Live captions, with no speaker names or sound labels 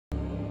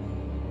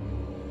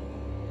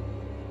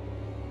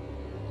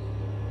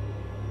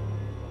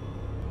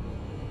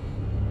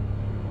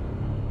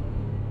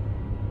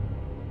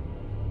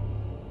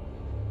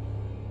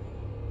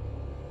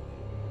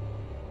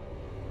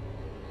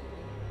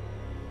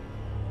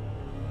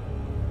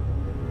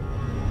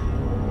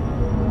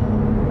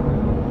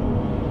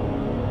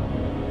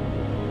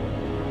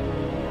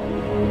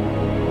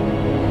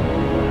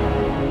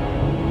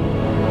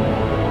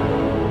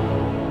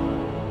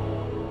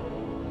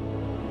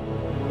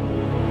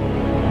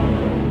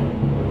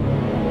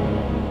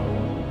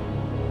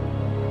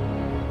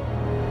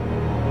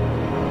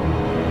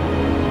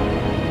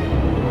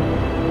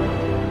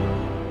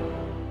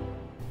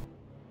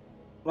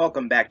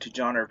Welcome back to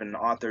John Irvin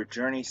Author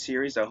Journey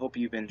Series. I hope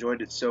you've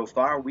enjoyed it so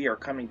far. We are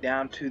coming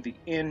down to the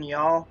end,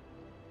 y'all.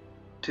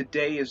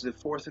 Today is the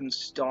fourth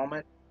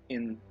installment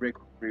in Rick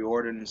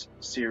Riordan's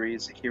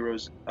series,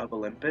 Heroes of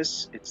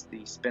Olympus. It's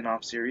the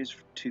spin-off series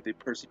to the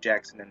Percy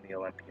Jackson and the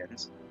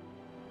Olympians.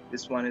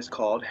 This one is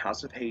called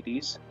House of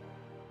Hades.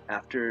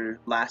 After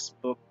last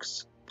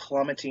book's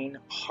plummeting,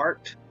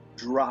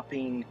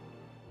 heart-dropping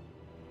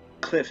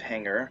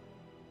cliffhanger,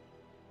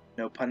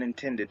 no pun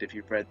intended if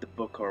you've read the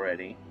book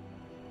already,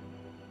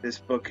 this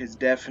book is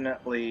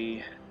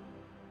definitely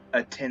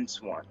a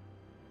tense one,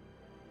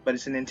 but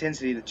it's an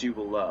intensity that you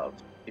will love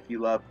if you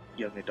love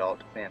young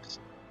adult fantasy.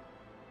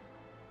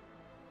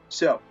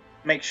 So,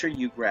 make sure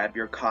you grab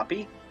your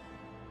copy.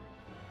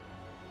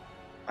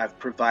 I've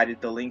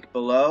provided the link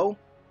below.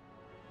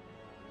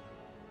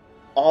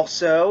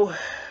 Also,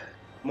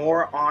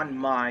 more on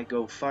my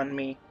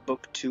GoFundMe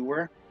book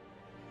tour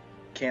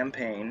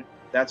campaign.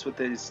 That's what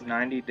this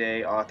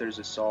 90-day author's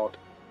assault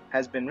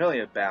has been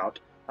really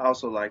about. I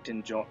also liked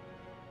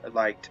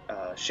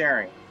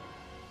sharing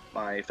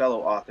my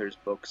fellow authors'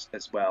 books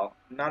as well.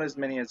 Not as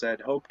many as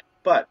I'd hoped,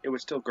 but it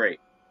was still great.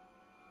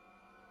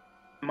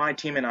 My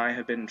team and I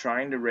have been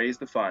trying to raise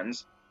the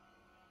funds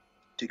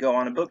to go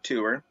on a book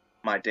tour,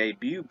 my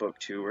debut book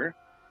tour.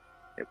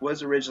 It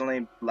was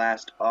originally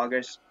last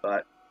August,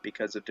 but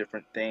because of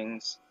different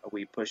things,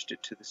 we pushed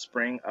it to the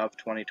spring of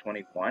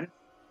 2021.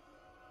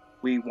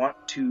 We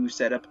want to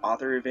set up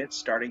author events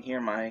starting here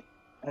in my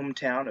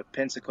hometown of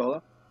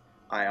Pensacola.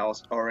 I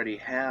also already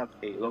have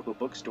a local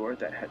bookstore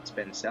that has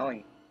been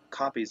selling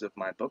copies of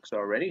my books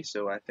already,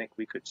 so I think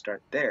we could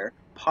start there,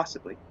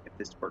 possibly, if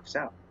this works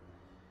out.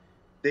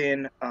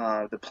 Then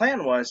the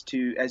plan was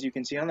to, as you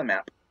can see on the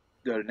map,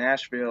 go to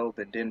Nashville,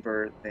 then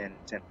Denver, then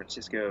San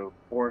Francisco,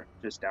 or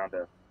just down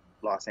to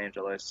Los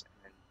Angeles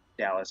and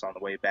Dallas on the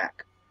way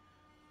back.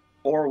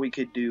 Or we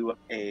could do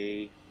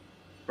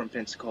from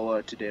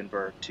Pensacola to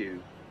Denver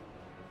to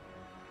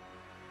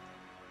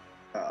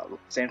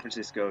San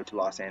Francisco to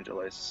Los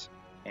Angeles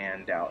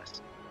and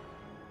Dallas.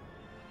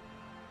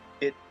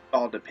 It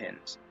all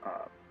depends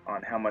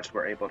on how much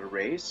we're able to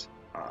raise.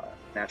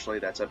 Naturally,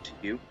 that's up to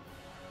you.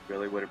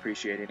 Really would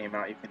appreciate any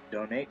amount you can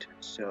donate,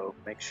 so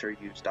make sure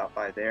you stop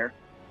by there.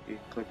 You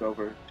can click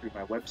over through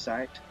my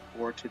website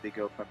or to the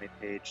GoFundMe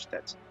page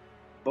that's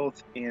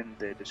both in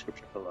the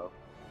description below.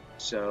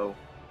 So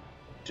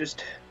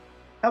just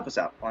help us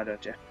out, why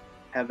don't you?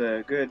 Have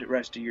a good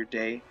rest of your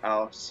day.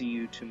 I'll see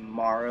you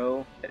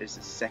tomorrow. That is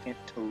the second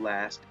to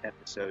last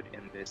episode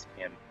in this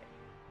campaign.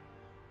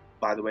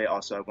 By the way,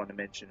 also I want to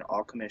mention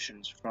all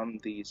commissions from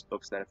these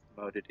books that I've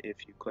promoted,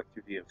 if you click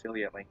through the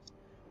affiliate links,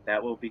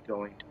 that will be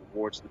going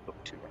towards the book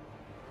tour,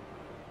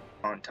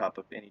 on top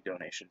of any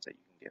donations that you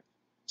can give.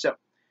 So,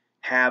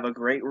 have a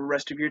great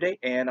rest of your day,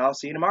 and I'll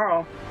see you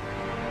tomorrow.